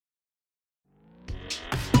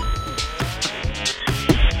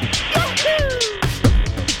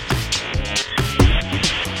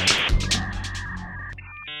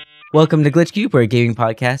Welcome to Glitch Cube, we're a gaming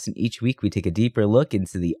podcast, and each week we take a deeper look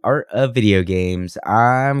into the art of video games.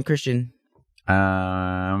 I'm Christian.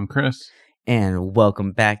 I'm Chris. And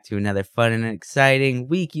welcome back to another fun and exciting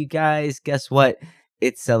week, you guys. Guess what?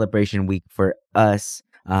 It's celebration week for us.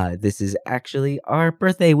 This is actually our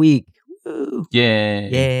birthday week. Woo! Yay.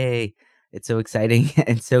 Yay. It's so exciting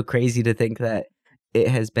and so crazy to think that it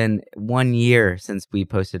has been 1 year since we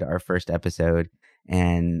posted our first episode,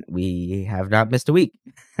 and we have not missed a week.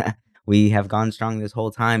 We have gone strong this whole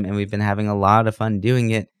time, and we've been having a lot of fun doing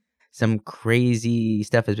it. Some crazy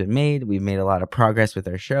stuff has been made. We've made a lot of progress with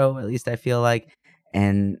our show, at least I feel like.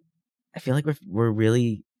 And I feel like we're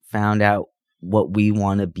really found out what we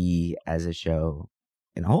want to be as a show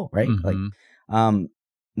in a whole, right? Mm-hmm. Like,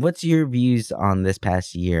 what's your views on this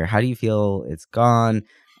past year? How do you feel it's gone?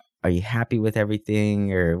 Are you happy with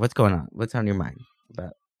everything, or what's going on? What's on your mind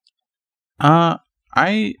about?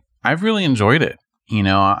 I've really enjoyed it. You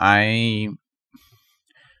know, I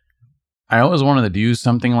always wanted to do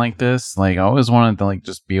something like this. Like, I always wanted to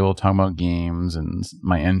just be able to talk about games and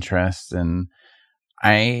my interests, and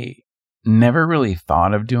I never really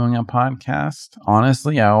thought of doing a podcast.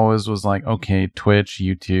 Honestly, I always was like, okay, Twitch,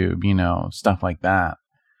 YouTube, stuff like that.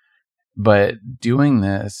 But doing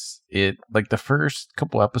this, the first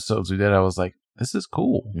couple episodes we did, I was like, this is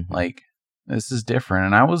cool. Mm-hmm. Like, this is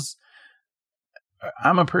different. And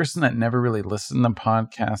I'm a person that never really listened to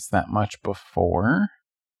podcasts that much before.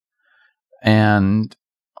 And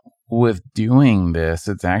with doing this,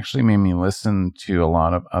 it's actually made me listen to a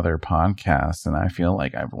lot of other podcasts. And I feel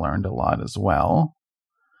like I've learned a lot as well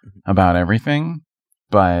about everything.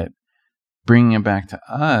 But bringing it back to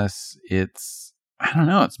us, I don't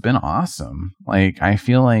know, it's been awesome. Like, I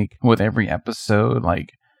feel like with every episode,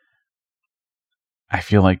 I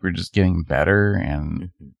feel like we're just getting better,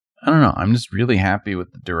 and I don't know, I'm just really happy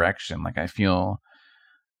with the direction. Like, I feel,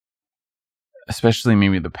 especially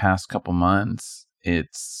maybe the past couple months,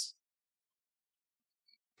 it's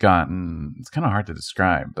kind of hard to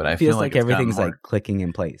describe, but I feel like everything's like clicking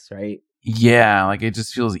in place, right? Yeah, like it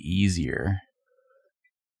just feels easier.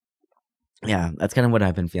 Yeah, that's kind of what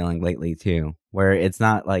I've been feeling lately too, where it's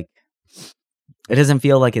not like, it doesn't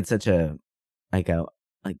feel like it's such a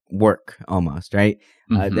work almost, right?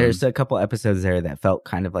 Mm-hmm. There's a couple episodes there that felt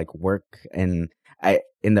kind of like work, and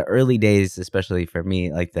in the early days, especially for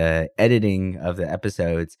me, like the editing of the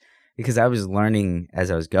episodes, because I was learning as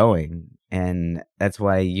I was going, and that's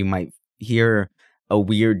why you might hear a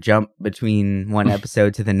weird jump between one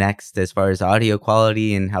episode to the next as far as audio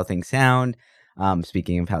quality and how things sound.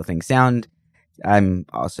 Speaking of how things sound, I'm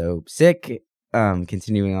also sick.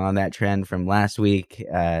 Continuing on that trend from last week,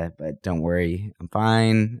 but don't worry, I'm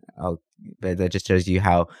fine. But that just shows you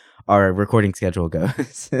how our recording schedule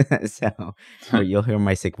goes. So you'll hear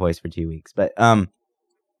my sick voice for 2 weeks. But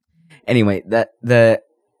anyway, that the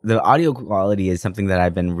audio quality is something that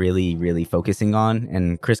I've been really, really focusing on,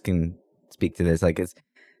 and Chris can speak to this. Like, it's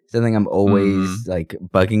something I'm always like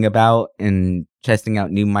bugging about and testing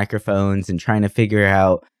out new microphones and trying to figure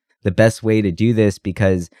out the best way to do this,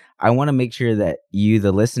 because I want to make sure that you,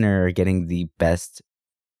 the listener, are getting the best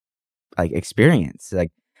experience.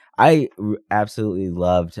 Like, I absolutely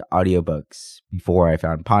loved audiobooks before I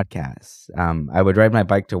found podcasts. I would ride my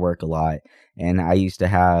bike to work a lot, and I used to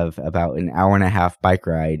have about an hour and a half bike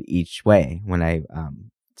ride each way when I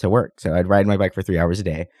to work. So I'd ride my bike for 3 hours a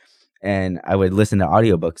day, and I would listen to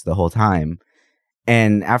audiobooks the whole time.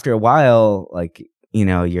 And after a while,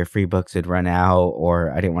 your free books would run out,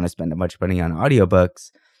 or I didn't want to spend much money on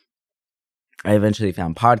audiobooks. I eventually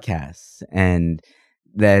found podcasts, and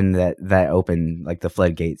then that opened the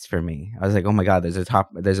floodgates for me. I was like, oh my God, there's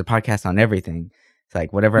a podcast on everything. It's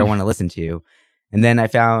like whatever I want to listen to. And then I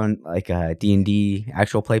found a D&D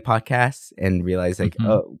actual play podcasts, and realized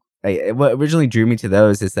what originally drew me to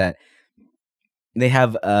those is that they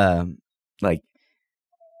have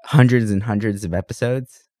hundreds and hundreds of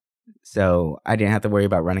episodes. So I didn't have to worry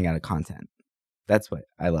about running out of content. That's what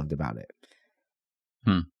I loved about it.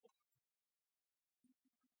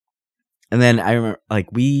 And then I remember,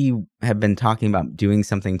 we have been talking about doing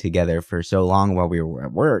something together for so long while we were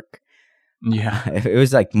at work. Yeah. It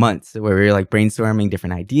was months where we were brainstorming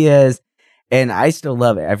different ideas. And I still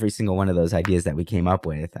love every single one of those ideas that we came up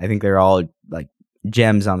with. I think they're all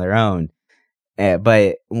gems on their own.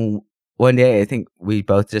 But one day I think we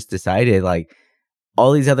both just decided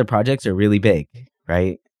all these other projects are really big,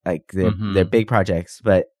 right? They're big projects,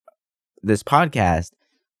 but this podcast,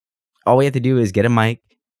 all we have to do is get a mic,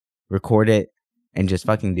 record it, and just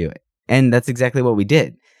fucking do it. And that's exactly what we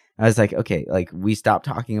did. I was like, okay, we stopped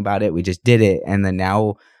talking about it. We just did it. And then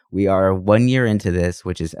now we are 1 year into this,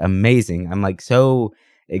 which is amazing. I'm so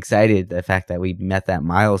excited the fact that we met that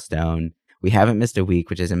milestone. We haven't missed a week,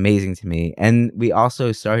 which is amazing to me. And we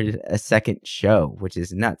also started a second show, which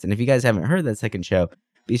is nuts. And if you guys haven't heard that second show,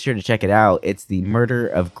 be sure to check it out. It's the Murder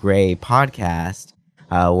of Grey podcast,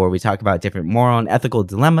 where we talk about different moral and ethical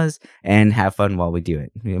dilemmas and have fun while we do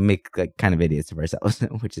it. We make like kind of idiots of ourselves,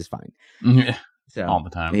 which is fine. Yeah. So All the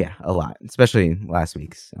time. Yeah, a lot, especially last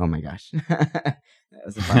week's. Oh my gosh. That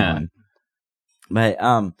was a fun one.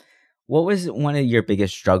 But what was one of your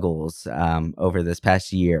biggest struggles over this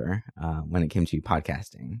past year when it came to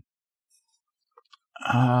podcasting?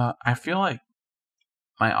 I feel like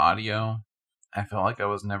my audio, I felt like I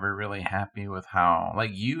was never really happy with how,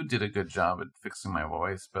 like, you did a good job at fixing my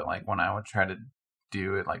voice, but like when I would try to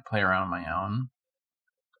do it, like play around on my own,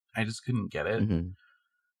 I just couldn't get it.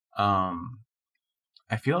 Mm-hmm.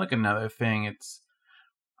 I feel like another thing,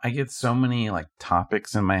 I get so many like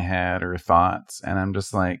topics in my head or thoughts, and I'm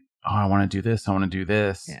just like, oh, I want to do this. I want to do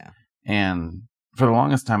this. Yeah. And for the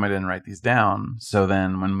longest time, I didn't write these down. So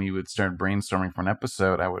then when we would start brainstorming for an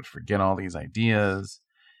episode, I would forget all these ideas.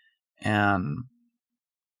 And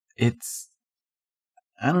I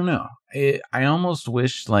don't know. I almost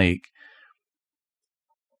wish like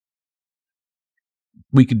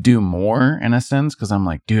we could do more in a sense, because I'm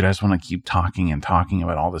like, dude, I just want to keep talking and talking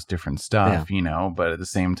about all this different stuff, but at the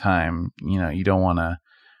same time, you don't want to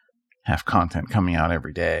have content coming out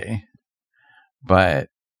every day. But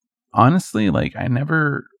honestly, like I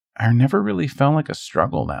never really felt like a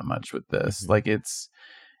struggle that much with this. Mm-hmm. Like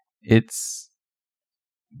it's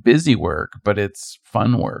busy work, but it's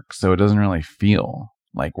fun work, so it doesn't really feel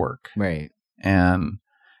like work. Right. And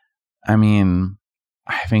I mean,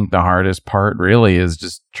 I think the hardest part really is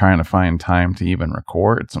just trying to find time to even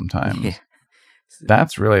record sometimes. Yeah.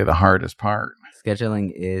 That's really the hardest part.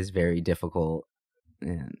 Scheduling is very difficult.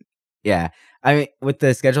 And yeah, I mean, with the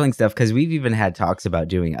scheduling stuff, because we've even had talks about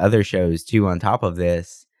doing other shows too on top of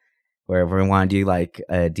this, where we want to do like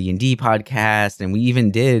a D&D podcast. And we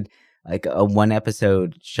even did like a 1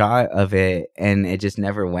 episode shot of it, and it just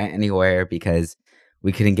never went anywhere because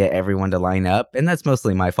we couldn't get everyone to line up. And that's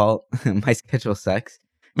mostly my fault. My schedule sucks.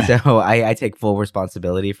 So I take full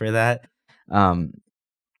responsibility for that.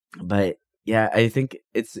 But yeah, I think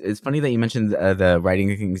it's funny that you mentioned the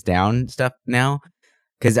writing things down stuff now.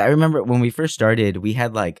 Because I remember when we first started, we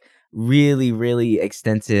had like really, really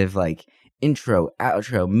extensive like intro,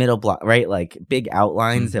 outro, middle block, right? Like big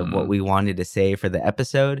outlines of what we wanted to say for the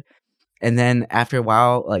episode. And then after a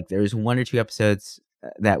while, like there was 1 or 2 episodes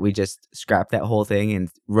that we just scrapped that whole thing and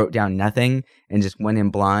wrote down nothing and just went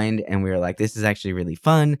in blind. And we were like, this is actually really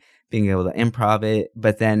fun being able to improv it.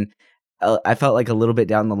 But then I felt like a little bit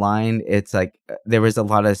down the line, it's like there was a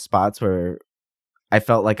lot of spots where I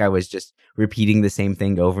felt like I was just repeating the same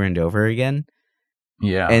thing over and over again.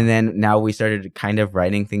 Yeah. And then now we started kind of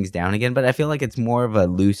writing things down again, but I feel like it's more of a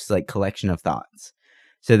loose like collection of thoughts.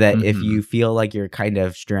 So that if you feel like you're kind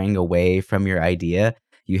of straying away from your idea,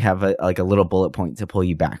 you have a little bullet point to pull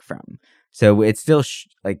you back from. So it's still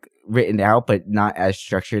like written out, but not as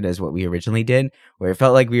structured as what we originally did, where it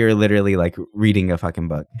felt like we were literally like reading a fucking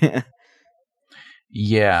book.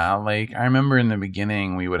 Yeah, like I remember in the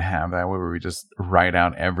beginning we would have that where we just write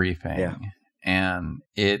out everything. Yeah. And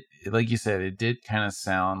it, like you said, it did kind of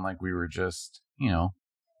sound like we were just,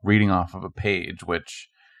 reading off of a page, which,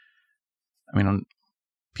 I mean,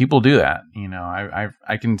 people do that.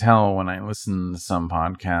 I can tell when I listen to some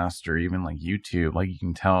podcast or even like YouTube, like you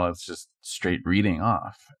can tell it's just straight reading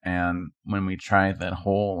off. And when we tried that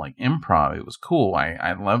whole like improv, it was cool.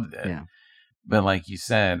 I loved it. Yeah. But like you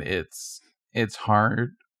said, it's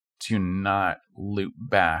hard to not loop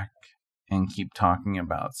back and keep talking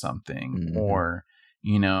about something, or,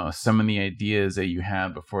 some of the ideas that you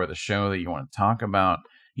had before the show that you want to talk about,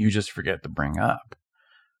 you just forget to bring up.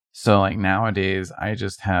 So like nowadays I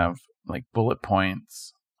just have like bullet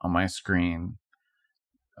points on my screen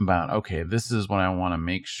about, okay, this is what I want to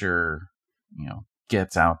make sure,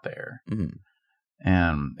 gets out there.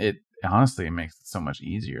 And it honestly makes it so much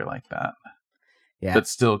easier like that. Yeah. But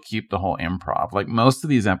still keep the whole improv. Like most of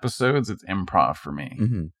these episodes, it's improv for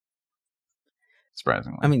me.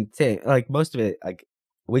 Surprisingly. I mean, say like most of it, like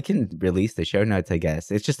we can release the show notes, I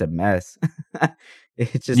guess. It's just a mess.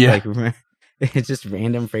 It's just like it's just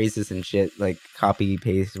random phrases and shit, like copy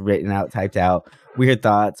paste, written out, typed out, weird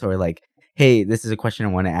thoughts, or like, hey, this is a question I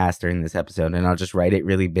want to ask during this episode, and I'll just write it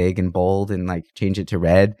really big and bold and like change it to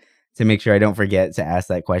red to make sure I don't forget to ask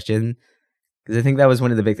that question. Because I think that was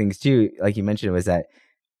one of the big things too, like you mentioned, was that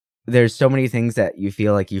there's so many things that you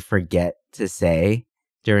feel like you forget to say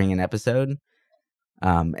during an episode.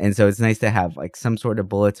 And so it's nice to have like some sort of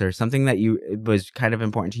bullets or something that it was kind of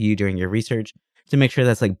important to you during your research to make sure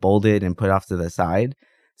that's like bolded and put off to the side.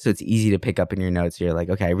 So it's easy to pick up in your notes. You're like,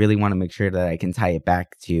 okay, I really want to make sure that I can tie it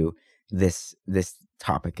back to this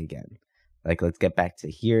topic again. Like, let's get back to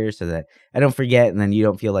here so that I don't forget, and then you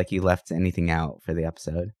don't feel like you left anything out for the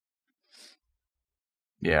episode.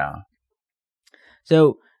 Yeah.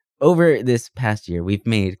 So over this past year, we've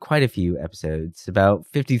made quite a few episodes, about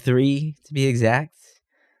 53 to be exact.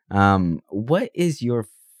 What is your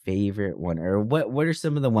favorite one, or what are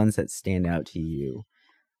some of the ones that stand out to you?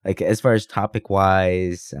 Like, as far as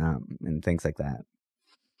topic-wise, and things like that.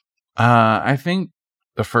 I think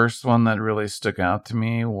the first one that really stuck out to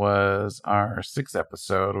me was our 6th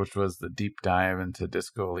episode, which was the deep dive into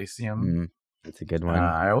Disco Elysium. That's a good one.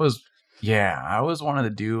 I always wanted to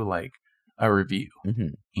do, like, a review. Mm-hmm.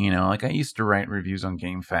 You know, like, I used to write reviews on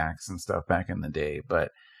GameFAQs and stuff back in the day, but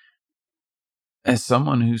as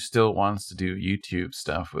someone who still wants to do YouTube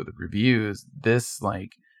stuff with reviews, this,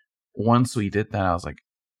 like, once we did that, I was like,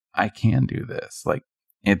 I can do this. Like,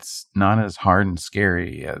 it's not as hard and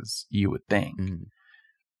scary as you would think.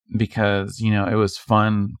 Mm-hmm. Because, you know, it was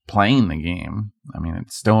fun playing the game. I mean,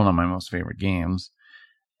 it's still one of my most favorite games.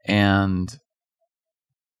 And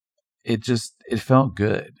it felt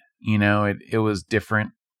good. You know, it was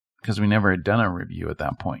different because we never had done a review at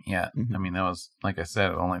that point yet. Mm-hmm. I mean, that was, like I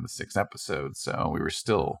said, only the 6th episode. So we were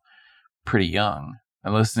still pretty young.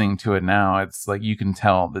 And listening to it now, it's like you can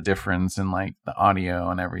tell the difference in like the audio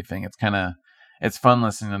and everything. It's fun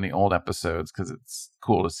listening to the old episodes because it's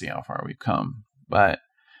cool to see how far we've come. But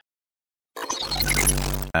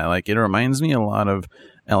like, it reminds me a lot of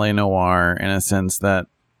LA Noire in a sense that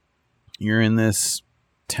you're in this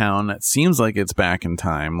town that seems like it's back in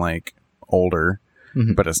time, like older,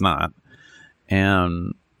 mm-hmm. but it's not.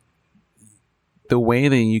 And the way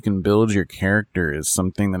that you can build your character is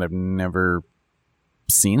something that I've never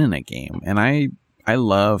seen in a game. And I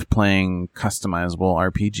love playing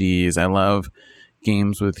customizable RPGs. I love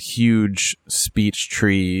games with huge speech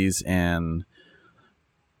trees and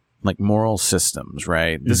like moral systems,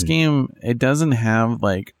 right? Mm-hmm. This game, it doesn't have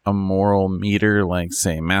like a moral meter like,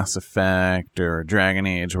 say, Mass Effect or Dragon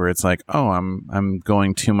Age, where it's like, oh, I'm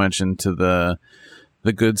going too much into the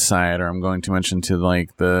good side, or I'm going too much into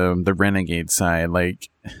like the renegade side. Like,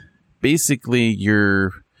 basically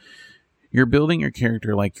you're building your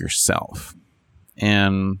character like yourself,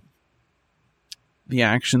 and the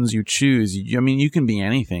actions you choose, I mean, you can be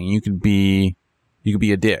anything. You could be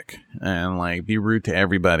a dick and like be rude to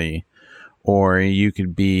everybody, or you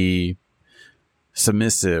could be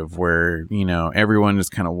submissive where, you know, everyone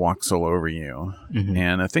just kind of walks all over you. Mm-hmm.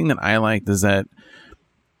 And the thing that I liked is that,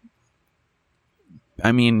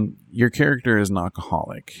 I mean, your character is an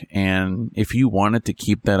alcoholic, and if you wanted to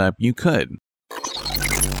keep that up, you could.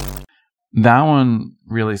 That one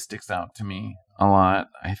really sticks out to me a lot.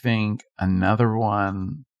 I think another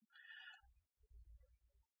one,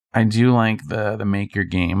 I do like the Make Your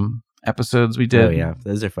Game episodes we did. Oh, yeah.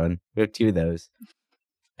 Those are fun. We have 2 of those.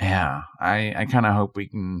 Yeah. I kind of hope we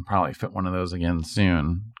can probably fit one of those again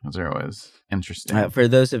soon, because they're always interesting. For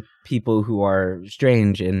those of people who are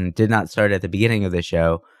strange and did not start at the beginning of the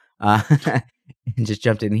show, and just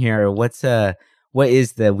jumped in here, what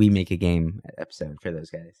is the We Make a Game episode for those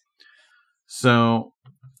guys? So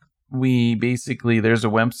we basically, there's a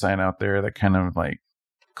website out there that kind of like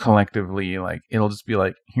collectively, like, it'll just be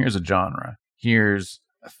like, here's a genre, here's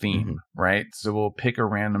a theme, mm-hmm. right? So we'll pick a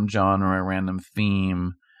random genre, a random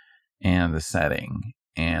theme, and the setting,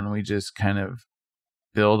 and we just kind of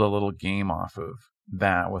build a little game off of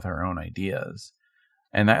that with our own ideas.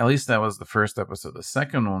 And at least that was the first episode. The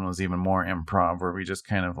second one was even more improv, where we just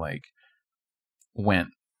kind of like went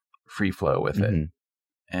free flow with mm-hmm. it,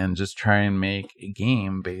 and just try and make a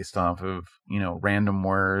game based off of, you know, random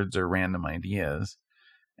words or random ideas.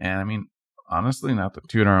 And I mean, honestly, not to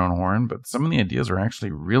toot our own horn, but some of the ideas were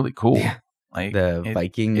actually really cool. Yeah. Like the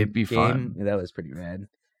Viking it'd be game, fun. That was pretty rad.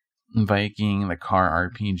 Viking, the car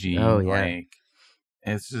RPG. Oh, yeah. Like,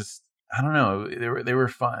 it's just, I don't know. They were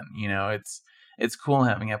fun. You know, it's cool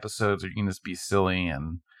having episodes where you can just be silly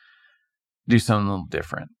and do something a little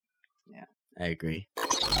different. Yeah, I agree.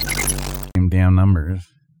 Damn numbers.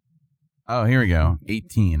 Oh, here we go.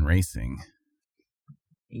 18 racing.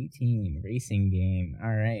 18 racing game.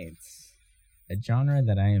 All right. A genre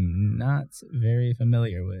that I am not very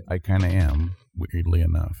familiar with. I kind of am, weirdly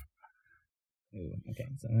enough. Ooh, okay,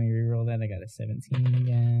 so let me reroll that. I got a 17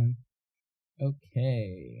 again.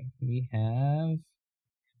 Okay, we have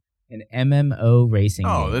an MMO racing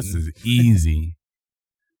game. Oh, this is easy.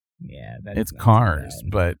 Yeah, it's Cars,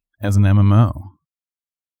 but as an MMO.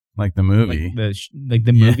 Like the movie. Like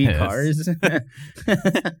the movie Yes. Cars?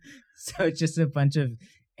 So it's just a bunch of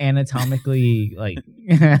anatomically like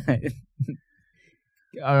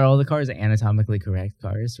are all the cars anatomically correct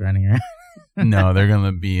cars running around? No, they're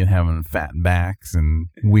gonna be having fat backs and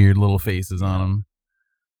weird little faces on them.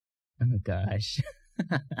 Oh gosh.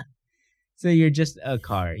 So you're just a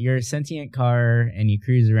car. You're a sentient car, and you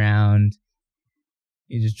cruise around.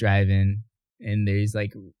 You're just driving, and there's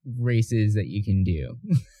like races that you can do.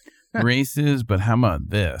 Races, but how about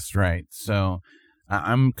this, right? So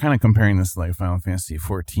I'm kind of comparing this to like Final Fantasy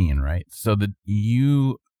 14, right? So that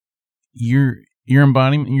you're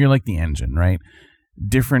embodiment, you're like the engine, right?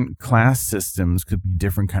 Different class systems could be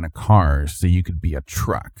different kind of cars. So you could be a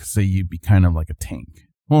truck. So you'd be kind of like a tank.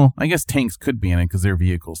 Well, I guess tanks could be in it because they're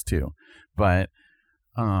vehicles too. But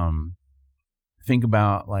think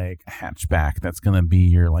about like a hatchback that's going to be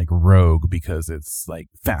your like rogue because it's like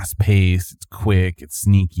fast paced, it's quick, it's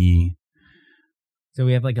sneaky. So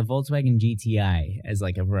we have like a Volkswagen GTI as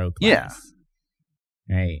like a rogue class.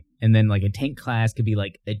 Yeah. Right. And then like a tank class could be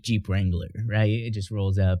like a Jeep Wrangler, right? It just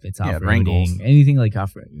rolls up, it's off-roading. Wrangles. Anything like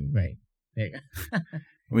off-roading, right. There you go.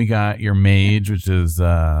 We got your Mage, which is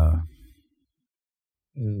Ooh,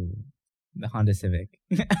 the Honda Civic.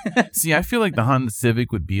 See, I feel like the Honda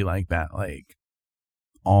Civic would be like that, like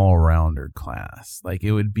all-rounder class. Like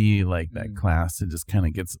it would be like that class that just kind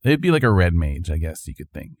of gets. It'd be like a Red Mage, I guess you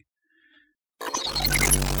could think.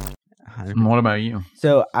 What about you?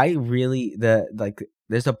 So I really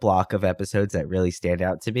there's a block of episodes that really stand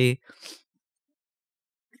out to me,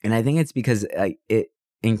 and I think it's because it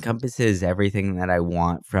encompasses everything that I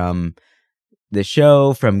want from the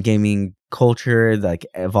show, from gaming culture, like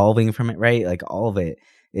evolving from it, right? Like all of it.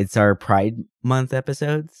 It's our Pride Month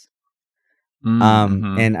episodes.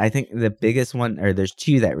 Mm-hmm. And I think the biggest one, or there's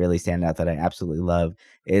two that really stand out that I absolutely love.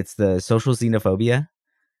 It's the social xenophobia,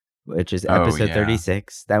 which is episode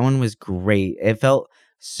 36. That one was great. It felt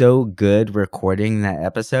so good recording that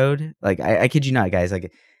episode. Like I kid you not, guys.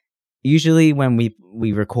 Like usually when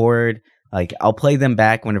we record, like I'll play them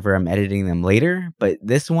back whenever I'm editing them later. But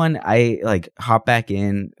this one, I like hop back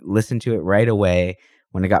in, listen to it right away.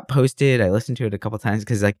 When it got posted, I listened to it a couple times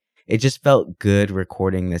because like it just felt good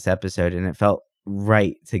recording this episode, and it felt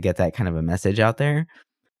right to get that kind of a message out there.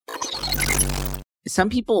 Some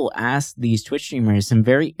people ask these Twitch streamers some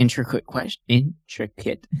very intricate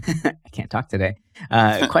I can't talk today.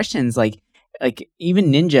 Questions like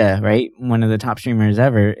even Ninja, right? One of the top streamers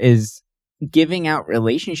ever, is giving out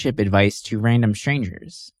relationship advice to random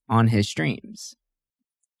strangers on his streams,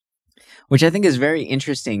 which I think is very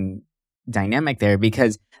interesting dynamic there,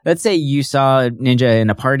 because let's say you saw Ninja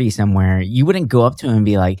in a party somewhere, you wouldn't go up to him and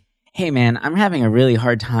be like, hey man, I'm having a really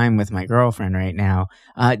hard time with my girlfriend right now.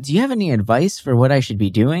 Do you have any advice for what I should be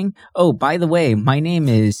doing? Oh, by the way, my name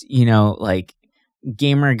is, like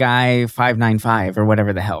Gamer Guy 595 or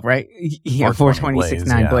whatever the hell, right? Yeah,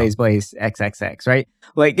 42069 Blaze XXX, right?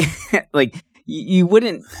 Like, you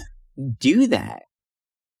wouldn't do that,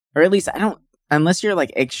 or at least I don't. Unless you're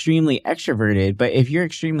like extremely extroverted, but if you're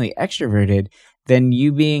extremely extroverted, then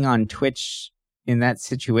you being on Twitch in that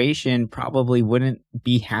situation probably wouldn't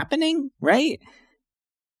be happening, right?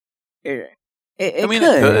 It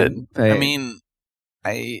could. But... I mean,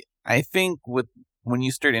 I think when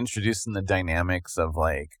you start introducing the dynamics of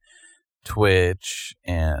like Twitch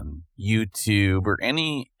and YouTube or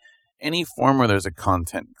any form where there's a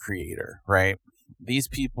content creator, right? These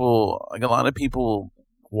people, like a lot of people,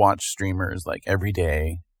 watch streamers like every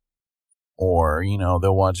day, or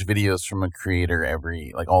they'll watch videos from a creator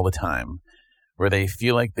all the time, where they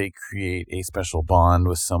feel like they create a special bond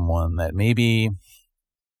with someone that maybe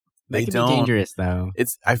they don't. Be dangerous though.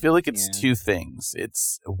 I feel like it's two things.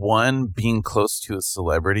 It's one, being close to a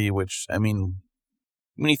celebrity, which I mean,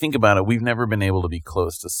 when you think about it, we've never been able to be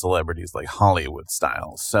close to celebrities like Hollywood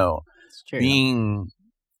style. So being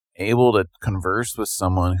able to converse with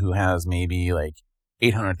someone who has maybe like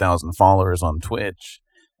 800,000 followers on Twitch,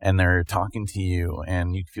 and they're talking to you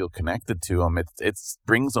and you feel connected to them, it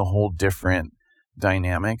brings a whole different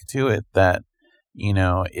dynamic to it that,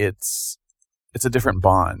 it's a different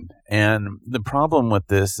bond. And the problem with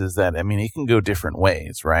this is that, I mean, it can go different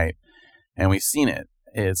ways, right? And we've seen it.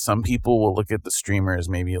 Some people will look at the streamer as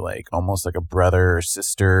maybe like almost like a brother or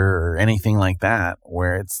sister or anything like that,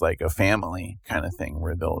 where it's like a family kind of thing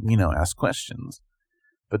where they'll, ask questions.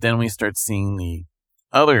 But then we start seeing the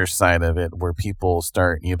other side of it, where people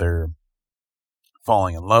start either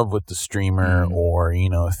falling in love with the streamer or,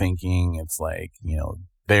 thinking it's like,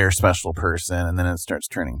 their special person, and then it starts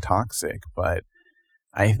turning toxic. But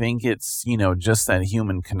I think it's, just that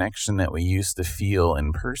human connection that we used to feel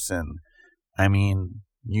in person. I mean,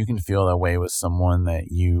 you can feel that way with someone that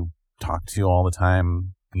you talk to all the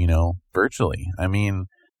time, virtually. I mean,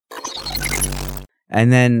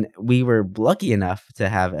 And then we were lucky enough to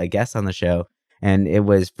have a guest on the show, and it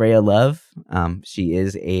was Freya Love. She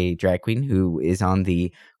is a drag queen who is on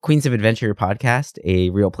the Queens of Adventure podcast, a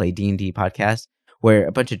real play D&D podcast, where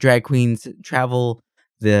a bunch of drag queens travel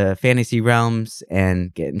the fantasy realms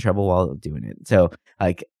and get in trouble while doing it. So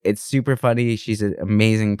like, it's super funny. She's an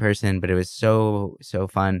amazing person, but it was so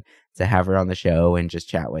fun to have her on the show and just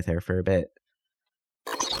chat with her for a bit.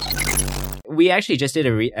 We actually just did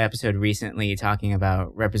a episode recently talking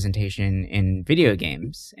about representation in video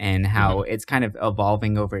games and how it's kind of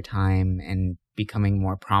evolving over time and becoming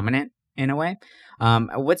more prominent in a way.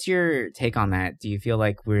 What's your take on that? Do you feel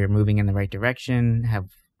like we're moving in the right direction?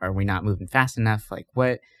 Are we not moving fast enough? Like,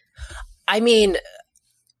 what? I mean,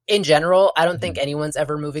 in general, I don't think anyone's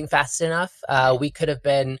ever moving fast enough. We could have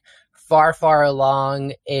been far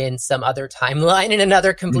along in some other timeline in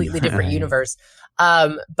another completely different universe.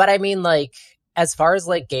 But I mean, like, as far as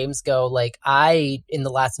like games go, like I, in the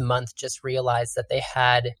last month, just realized that they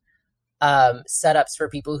had setups for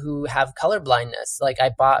people who have color blindness. Like I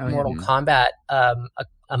bought Mortal Kombat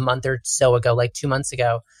a month or so ago, like 2 months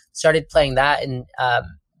ago, started playing that, and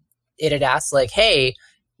it had asked like, hey,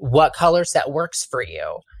 what color set works for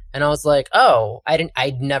you? And I was like, oh,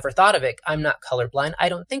 I'd never thought of it. I'm not colorblind. I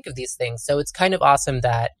don't think of these things. So it's kind of awesome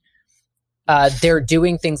that they're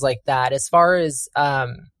doing things like that. As far as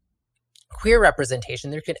queer representation,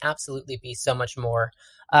 there could absolutely be so much more,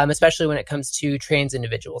 especially when it comes to trans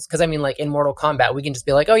individuals. Because I mean, like in Mortal Kombat, we can just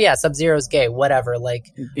be like, oh yeah, Sub-Zero's gay, whatever. Like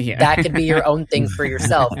that could be your own thing for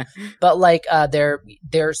yourself. But like there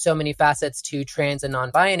are so many facets to trans and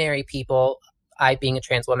non-binary people. I being a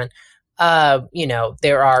trans woman, you know,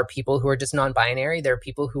 there are people who are just non-binary. There are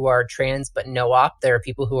people who are trans but no op. There are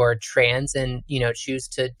people who are trans and, you know, choose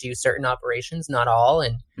to do certain operations, not all.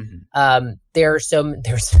 And there's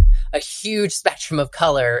a huge spectrum of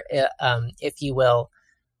color, if you will,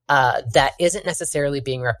 that isn't necessarily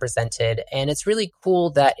being represented. And it's really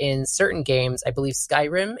cool that in certain games, I believe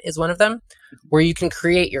Skyrim is one of them, where you can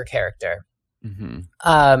create your character.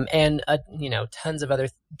 And you know, tons of other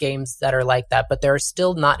games that are like that, but there are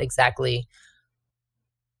still not exactly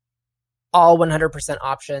all 100%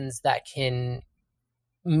 options that can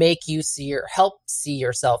make you help see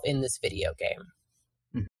yourself in this video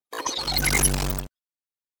game.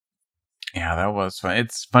 Yeah, that was fun.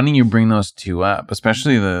 It's funny you bring those two up,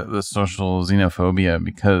 especially the social xenophobia,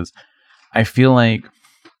 because I feel like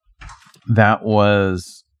that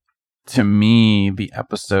was, to me, the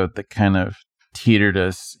episode that kind of teetered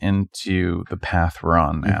us into the path we're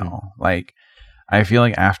on now. Like, I feel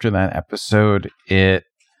like after that episode, it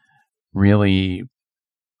really,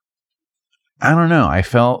 I don't know, I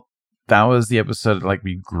felt that was the episode like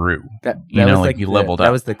we grew. That you know, was like you leveled up.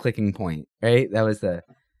 That was the clicking point, right? That was the,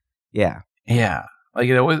 yeah. Like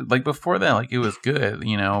it was like before that, like it was good,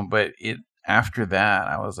 you know, but after that,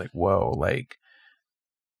 I was like, whoa, like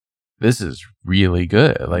this is really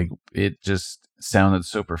good. Like it just sounded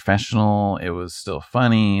so professional. It was still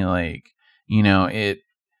funny. Like, you know, it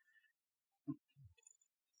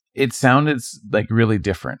sounded like really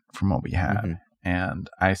different from what we had. And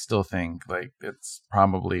I still think like it's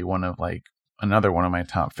probably another one of my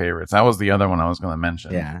top favorites. That was the other one I was going to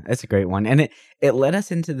mention. Yeah, it's a great one. And it led us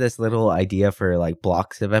into this little idea for like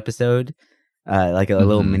blocks of episode, like a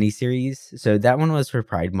little mini series. So that one was for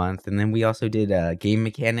Pride Month. And then we also did game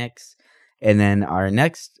mechanics. And then our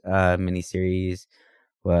next mini series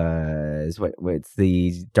was what's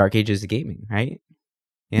the Dark Ages of Gaming, right?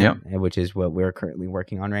 Yeah. Which is what we're currently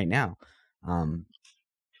working on right now.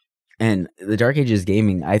 And the Dark Ages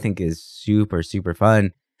Gaming, I think, is super, super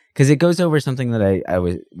fun because it goes over something that I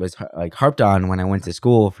was like harped on when I went to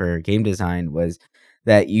school for game design, was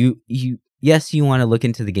that you want to look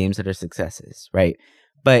into the games that are successes, right?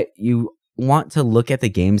 But you want to look at the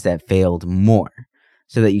games that failed more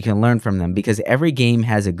so that you can learn from them, because every game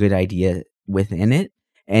has a good idea within it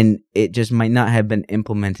and it just might not have been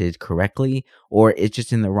implemented correctly, or it's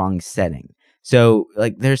just in the wrong setting. So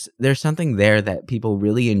like there's something there that people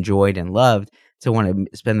really enjoyed and loved to want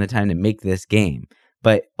to spend the time to make this game,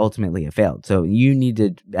 but ultimately it failed. So you need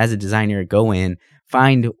to, as a designer, go in,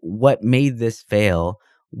 find what made this fail,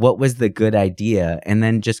 what was the good idea, and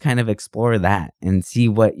then just kind of explore that and see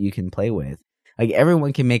what you can play with. Like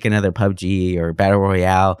everyone can make another PUBG or Battle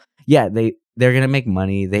Royale. Yeah, they're going to make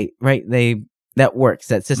money. That works.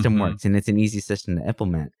 That system works, and it's an easy system to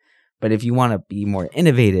implement. But if you want to be more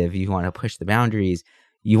innovative, you want to push the boundaries,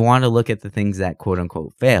 you want to look at the things that quote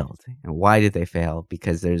unquote failed. And why did they fail?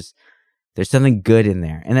 Because there's something good in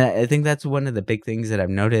there. And I think that's one of the big things that I've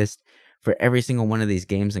noticed for every single one of these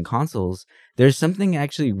games and consoles, there's something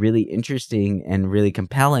actually really interesting and really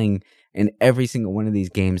compelling in every single one of these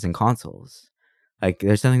games and consoles. Like,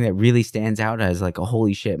 there's something that really stands out as like a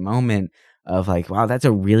holy shit moment of like, wow, that's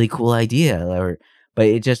a really cool idea. But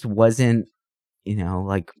it just wasn't,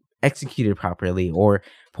 like executed properly, or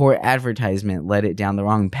poor advertisement led it down the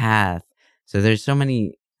wrong path. So there's so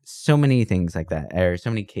many things like that, or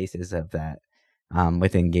so many cases of that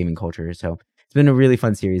within gaming culture. So it's been a really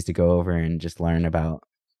fun series to go over and just learn about.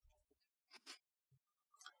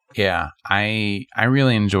 Yeah, I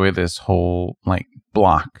really enjoy this whole like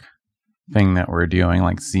block thing that we're doing,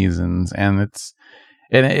 like seasons, and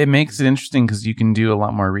it makes it interesting because you can do a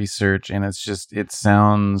lot more research, and it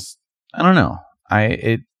sounds, I don't know,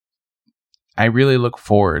 I really look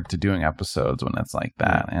forward to doing episodes when it's like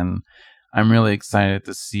that, and I'm really excited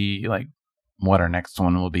to see like what our next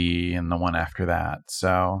one will be and the one after that.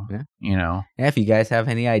 So if you guys have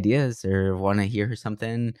any ideas or want to hear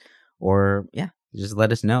something, or just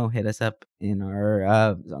let us know. Hit us up in our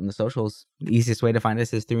on the socials. The easiest way to find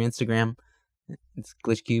us is through Instagram. It's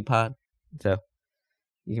GlitchCubePod. So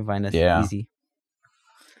you can find us easy.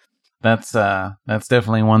 That's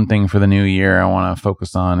definitely one thing for the new year I want to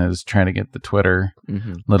focus on, is try to get the Twitter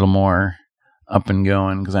a little more up and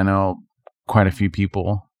going, because I know quite a few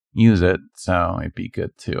people use it, so it'd be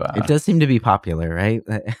good to it does seem to be popular, right?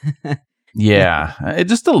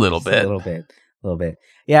 Just a little bit. A little bit.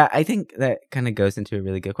 Yeah, I think that kind of goes into a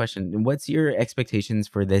really good question. What's your expectations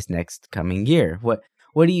for this next coming year? What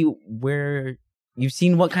do you, where you've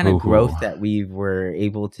seen what kind of growth that we were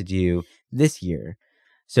able to do this year?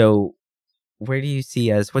 So where do you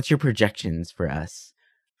see us? What's your projections for us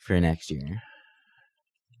for next year?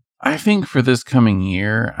 I think for this coming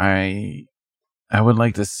year, I would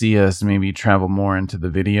like to see us maybe travel more into the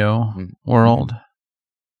video world,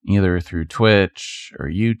 either through Twitch or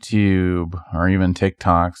YouTube or even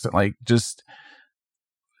TikToks, like just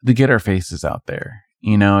to get our faces out there.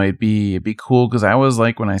 It'd be cool, because I always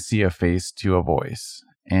like when I see a face to a voice,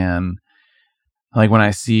 and like when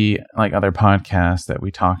I see like other podcasts that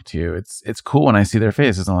we talk to, it's cool when I see their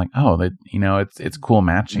faces. I'm like, oh, that it's cool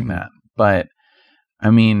matching that. But I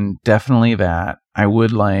mean, definitely that. I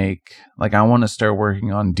would like I want to start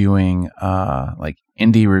working on doing like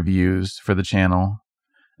indie reviews for the channel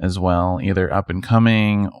as well, either up and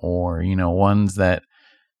coming or ones that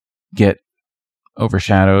get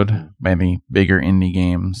overshadowed by the bigger indie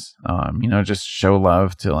games. Just show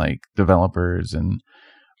love to like developers and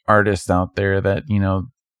artists out there that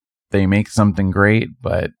they make something great,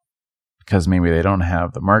 but because maybe they don't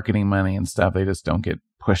have the marketing money and stuff, they just don't get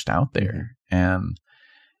pushed out there. And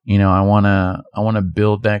I want to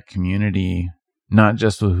build that community, not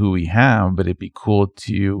just with who we have, but it'd be cool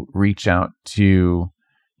to reach out to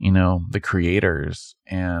the creators.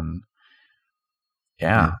 And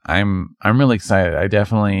I'm really excited. I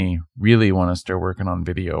definitely really want to start working on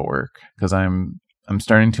video work, because I'm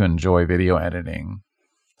starting to enjoy video editing.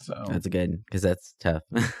 So that's good, because that's tough.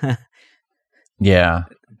 Yeah,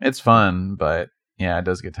 it's fun, but it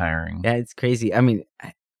does get tiring. Yeah, it's crazy. I mean,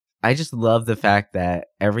 I just love the fact that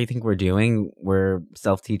everything we're doing, we're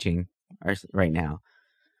self-teaching right now.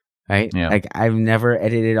 Right? Yeah. Like, I've never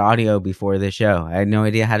edited audio before this show. I had no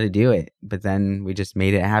idea how to do it, but then we just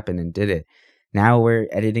made it happen and did it. Now we're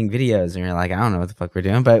editing videos, and you're like, I don't know what the fuck we're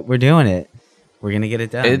doing, but we're doing it. We're going to get it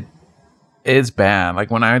done. It's bad. Like,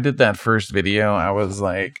 when I did that first video, I was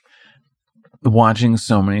like watching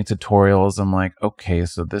so many tutorials. I'm like, okay,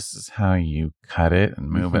 so this is how you cut it and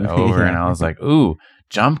move it over. And I was like, ooh,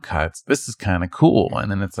 jump cuts. This is kind of cool. And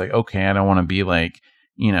then it's like, okay, I don't want to be like,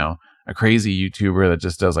 a crazy YouTuber that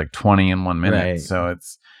just does like 20 in 1 minute. Right. So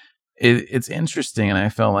it's interesting. And I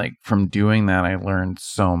felt like from doing that, I learned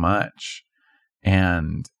so much,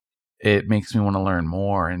 and it makes me want to learn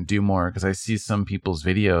more and do more, because I see some people's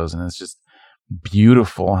videos and it's just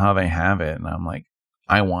beautiful how they have it. And I'm like,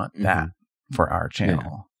 I want that for our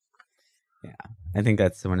channel. Yeah. I think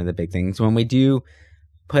that's one of the big things. When we do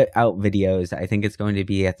put out videos, I think it's going to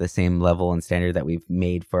be at the same level and standard that we've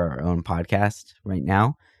made for our own podcast right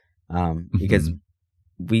now. Because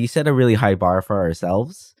we set a really high bar for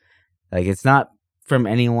ourselves. Like, it's not from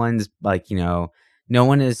anyone's, like, no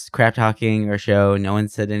one is crap talking our show. No one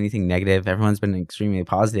said anything negative. Everyone's been extremely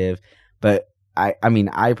positive. But I mean,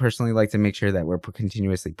 I personally like to make sure that we're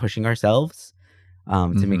continuously pushing ourselves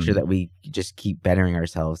to make sure that we just keep bettering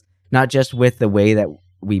ourselves, not just with the way that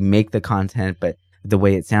we make the content, but the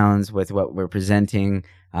way it sounds, with what we're presenting.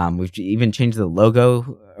 We've even changed the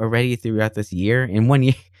logo already throughout this year, in 1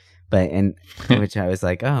 year. Which I was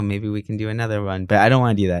like, oh, maybe we can do another one, but I don't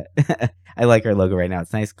want to do that. I like our logo right now.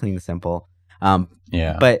 It's nice, clean, simple.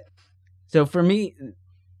 But So for me,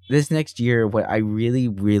 this next year, what I really,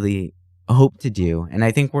 really hope to do, and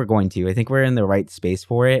I think we're going to, I think we're in the right space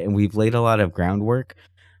for it, and we've laid a lot of groundwork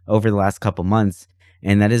over the last couple months,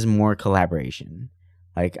 and that is more collaboration.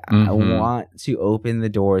 Like, I want to open the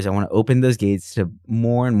doors. I want to open those gates to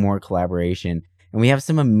more and more collaboration. And we have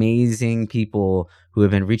some amazing people who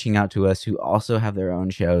have been reaching out to us who also have their own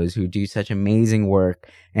shows, who do such amazing work.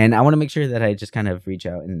 And I want to make sure that I just kind of reach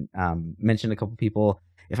out and mention a couple people.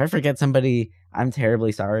 If I forget somebody, I'm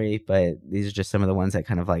terribly sorry, but these are just some of the ones that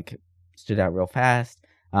kind of like stood out real fast.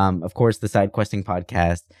 Of course, the Side Questing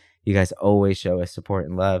podcast. You guys always show us support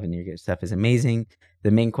and love, and your stuff is amazing.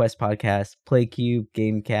 The Main Quest podcast, PlayCube,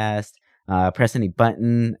 Gamecast, Press Any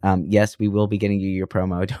Button. Yes, we will be getting you your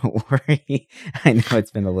promo. Don't worry. I know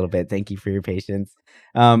it's been a little bit. Thank you for your patience.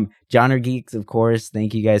 Genre Geeks, of course.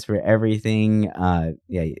 Thank you guys for everything.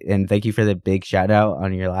 Yeah, and thank you for the big shout out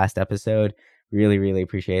on your last episode. Really, really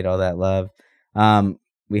appreciate all that love.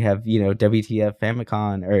 We have, WTF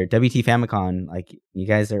Famicom or WT Famicom. Like, you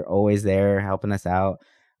guys are always there helping us out.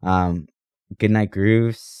 Goodnight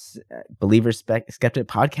Grooves, Believer Skeptic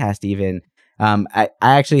podcast even. I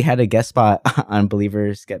actually had a guest spot on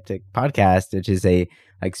Believer Skeptic podcast, which is a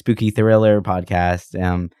like spooky thriller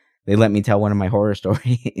podcast. They let me tell one of my horror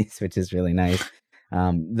stories, which is really nice.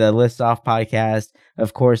 The List Off podcast,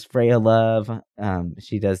 of course, Freya Love.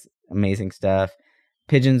 She does amazing stuff.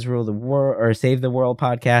 Pigeons Rule the World or Save the World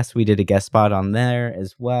podcast. We did a guest spot on there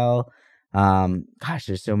as well. Gosh,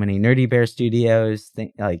 there's so many. Nerdy Bear Studios.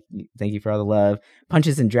 Thank you for all the love.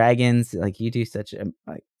 Punches and Dragons. Like, you do such a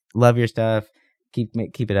love your stuff. Keep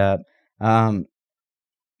it up. God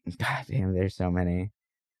damn, there's so many.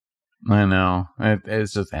 I know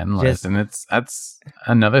it's just endless, and that's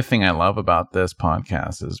another thing I love about this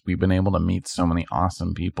podcast is we've been able to meet so many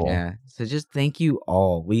awesome people. Yeah. So just thank you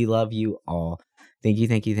all. We love you all. Thank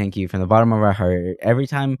you from the bottom of our heart. Every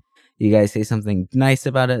time you guys say something nice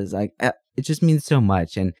about it, it's like it just means so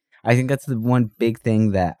much. And I think that's the one big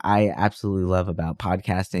thing that I absolutely love about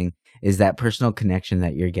podcasting is that personal connection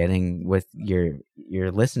that you're getting with your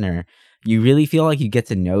listener. You really feel like you get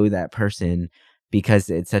to know that person because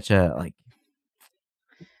it's such a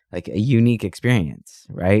like a unique experience,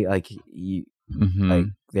 right? Like you like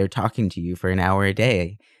they're talking to you for an hour a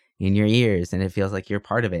day in your ears, and it feels like you're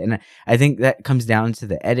part of it. And I think that comes down to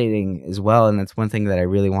the editing as well. And that's one thing that I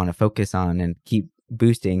really want to focus on and keep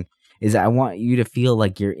boosting is I want you to feel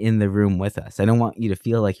like you're in the room with us. I don't want you to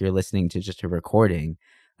feel like you're listening to just a recording.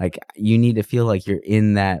 Like, you need to feel like you're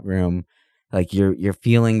in that room. Like you're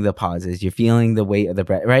feeling the pauses, you're feeling the weight of the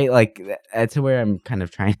breath, right? Like that's where I'm kind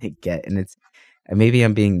of trying to get. And it's maybe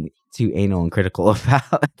I'm being too anal and critical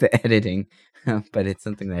about the editing, but it's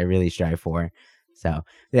something that I really strive for. So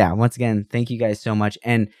yeah, once again, thank you guys so much.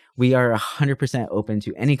 And we are 100% open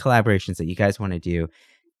to any collaborations that you guys want to do.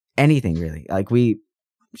 Anything really. Like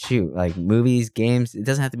like movies, games. It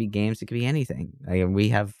doesn't have to be games. It could be anything. Like, we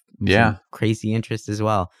have some crazy interests as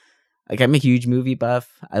well. Like, I'm a huge movie buff.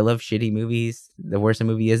 I love shitty movies. The worse a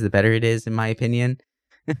movie is, the better it is, in my opinion.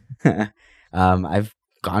 I've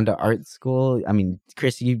gone to art school. I mean,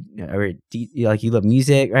 Chris, you love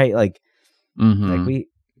music, right? Like, my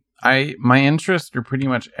interests are pretty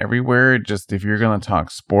much everywhere. Just if you're going to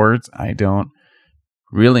talk sports, I don't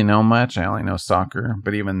really know much. I only know soccer,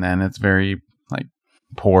 but even then, it's very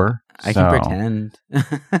poor. I can pretend.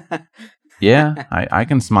 Yeah, I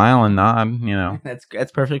can smile and nod,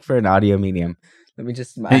 That's perfect for an audio medium. Let me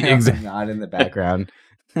just smile and nod in the background.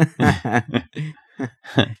 Oh,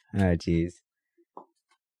 jeez.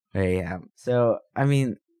 But yeah. So, I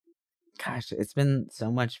mean, gosh, it's been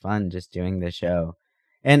so much fun just doing this show.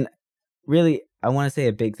 And really, I want to say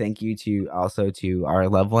a big thank you to our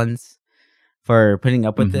loved ones for putting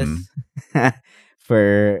up with this,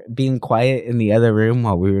 for being quiet in the other room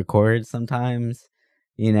while we record sometimes.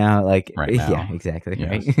 Like right now. Yeah, exactly.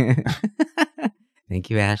 Yes. Right.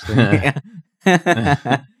 Thank you, Ashley.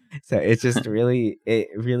 So it's just it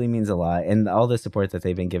really means a lot, and all the support that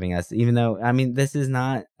they've been giving us. Even though, I mean, this is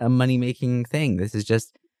not a money making thing. This has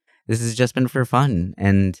just been for fun,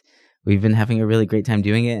 and we've been having a really great time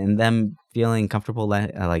doing it, and them feeling comfortable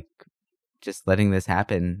just letting this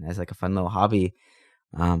happen as like a fun little hobby.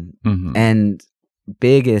 And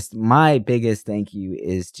my biggest thank you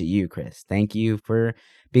is to you, Chris. Thank you for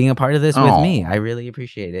being a part of this with me. I really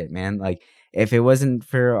appreciate it, man. Like, if it wasn't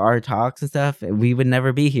for our talks and stuff, we would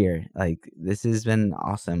never be here. Like, this has been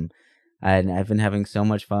awesome. And I've been having so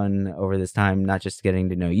much fun over this time, not just getting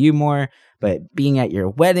to know you more, but being at your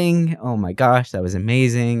wedding. Oh my gosh, that was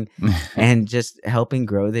amazing. And just helping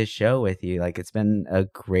grow this show with you. Like, it's been a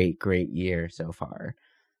great, great year so far.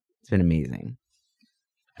 It's been amazing.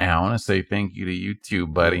 Yeah, I want to say thank you to you too,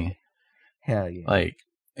 buddy. Hell yeah. Like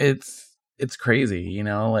it's crazy, you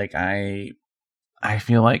know, like I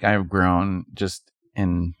feel like I've grown just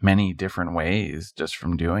in many different ways just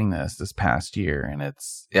from doing this past year. And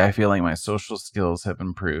I feel like my social skills have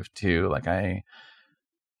improved too. Like I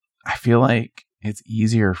feel like it's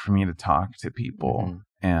easier for me to talk to people.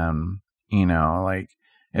 And, you know, like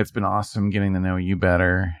it's been awesome getting to know you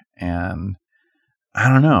better. And I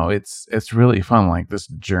don't know, it's really fun. Like this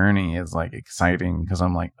journey is like exciting because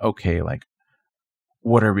I'm like, okay, like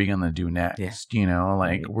what are we going to do next? Yeah. You know,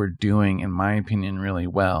 like Right. we're doing, in my opinion, really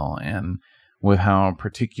well. And with how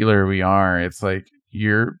particular we are, it's like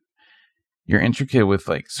you're intricate with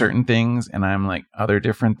like certain things and I'm like other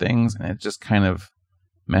different things. And it just kind of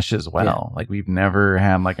meshes well. Like we've never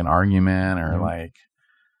had like an argument or like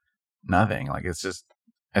nothing. Like it's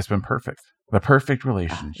been perfect. The perfect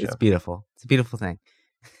relationship. It's beautiful. It's a beautiful thing.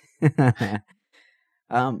 Yeah,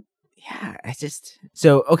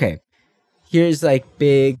 okay. Here's like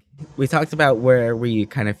we talked about where we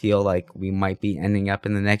kind of feel like we might be ending up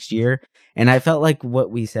in the next year. And I felt like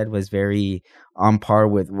what we said was very on par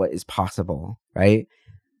with what is possible, right?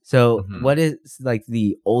 So what is like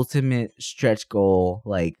the ultimate stretch goal,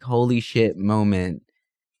 like holy shit moment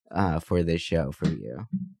for this show for you?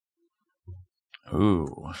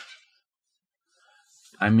 Ooh.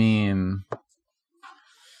 I mean,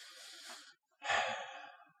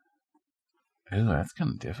 that's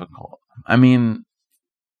kind of difficult. I mean,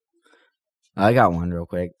 I got one real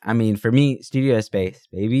quick. I mean, for me, studio space,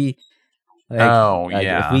 baby. Like,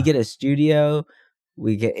 yeah. If we get a studio,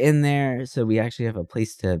 we get in there, so we actually have a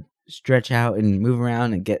place to stretch out and move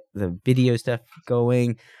around and get the video stuff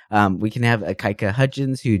going. We can have Akaika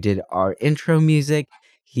Hutchins, who did our intro music.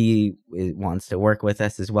 He wants to work with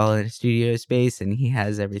us as well in a studio space, and he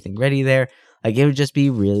has everything ready there. Like, it would just be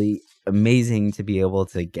really amazing to be able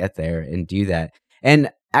to get there and do that. And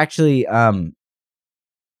actually, I've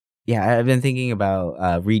been thinking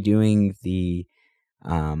about redoing the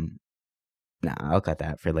I'll cut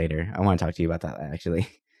that for later. I want to talk to you about that actually.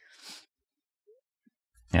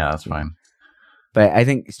 Yeah, that's fine. But I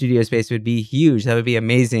think studio space would be huge. That would be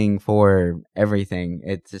amazing for everything.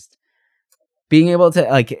 It's just being able to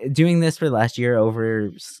like doing this for last year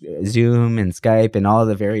over Zoom and Skype and all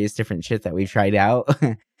the various different shit that we tried out.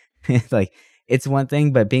 Like it's one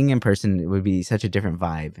thing, but being in person would be such a different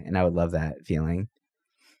vibe, and I would love that feeling.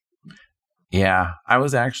 Yeah, I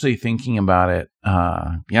was actually thinking about it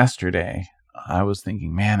yesterday. I was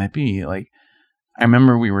thinking, man, it'd be like, I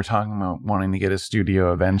remember we were talking about wanting to get a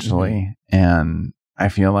studio eventually, and I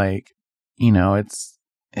feel like, you know, it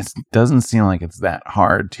doesn't seem like it's that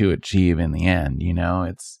hard to achieve in the end, you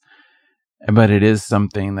know, but it is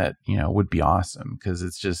something that, you know, would be awesome because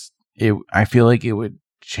it's just, I feel like it would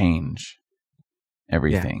change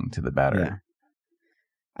everything to the better.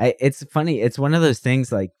 Yeah. It's funny. It's one of those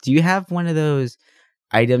things like, do you have one of those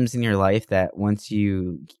items in your life that once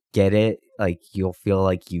you get it, like you'll feel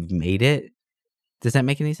like you've made it? Does that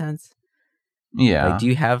make any sense? Yeah. Like, do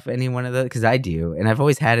you have any one of those? Because I do. And I've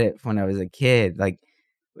always had it when I was a kid. Like,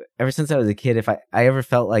 ever since I was a kid, if I ever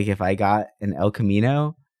felt like if I got an El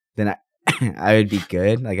Camino, then I would be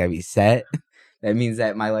good. Like, I'd be set. That means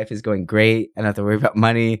that my life is going great. I don't have to worry about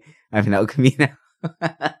money. I have an El Camino.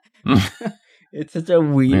 It's such a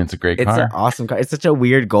weird... it's a great car. It's an awesome car. It's such a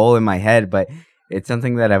weird goal in my head, but it's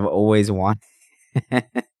something that I've always wanted.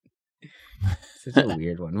 Such a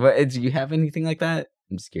weird one. Do you have anything like that?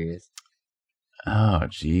 I'm just curious. Oh,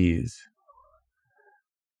 jeez.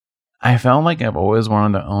 I felt like I've always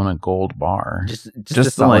wanted to own a gold bar. Just a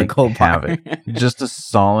solid gold bar. It. Just a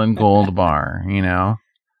solid gold bar, you know?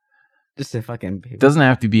 Just a fucking... It doesn't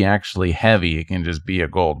have to be actually heavy. It can just be a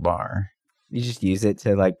gold bar. You just use it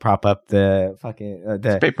to like prop up the fucking...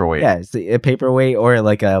 it's paperweight. Yeah, it's a paperweight or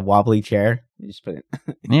like a wobbly chair. You just put it...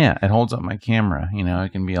 Yeah, it holds up my camera. You know,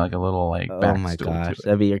 it can be like a little like back oh my stool gosh, to it.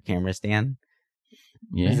 that'd be your camera stand?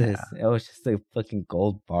 Yeah. What is this? Oh, it's just a fucking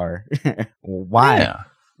gold bar. Why? Yeah.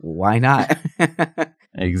 Why not?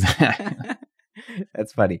 Exactly.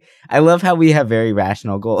 That's funny. I love how we have very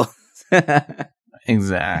rational goals.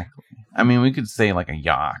 Exactly. I mean, we could say like a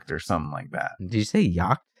yacht or something like that. Did you say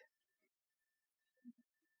yacht?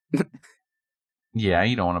 Yeah,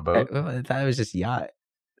 you don't want a boat. I thought it was just yacht.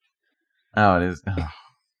 Oh, it is.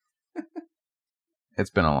 Oh. It's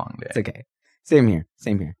been a long day. It's okay. Same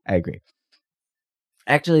here. I agree.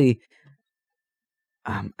 Actually,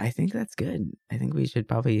 I think that's good. I think we should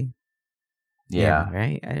probably... Yeah.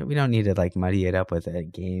 Right? We don't need to like muddy it up with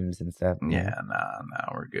games and stuff. Yeah,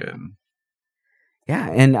 no, we're good. Yeah,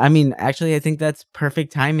 and I mean, actually, I think that's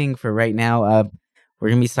perfect timing for right now. we're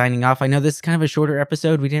going to be signing off. I know this is kind of a shorter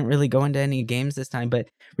episode. We didn't really go into any games this time, but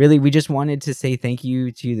really we just wanted to say thank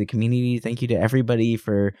you to the community. Thank you to everybody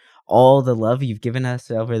for all the love you've given us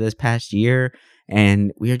over this past year.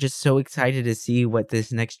 And we are just so excited to see what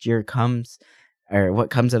this next year comes, or what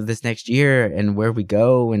comes of this next year and where we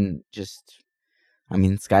go. And just, I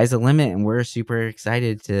mean, sky's the limit, and we're super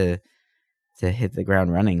excited to hit the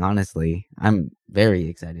ground running. Honestly, I'm very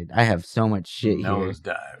excited. I have so much shit here.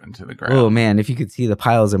 Nosedive into the ground. Oh man, if you could see the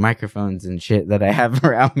piles of microphones and shit that I have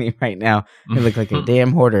around me right now, I look like a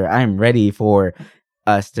damn hoarder. I'm ready for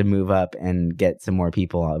us to move up and get some more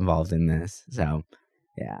people involved in this. So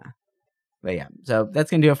yeah. But yeah, so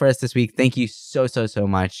that's going to do it for us this week. Thank you so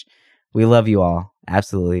much. We love you all.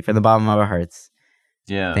 Absolutely. From the bottom of our hearts.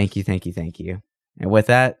 Yeah. Thank you. And with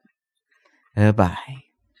that, bye.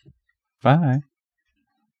 Bye.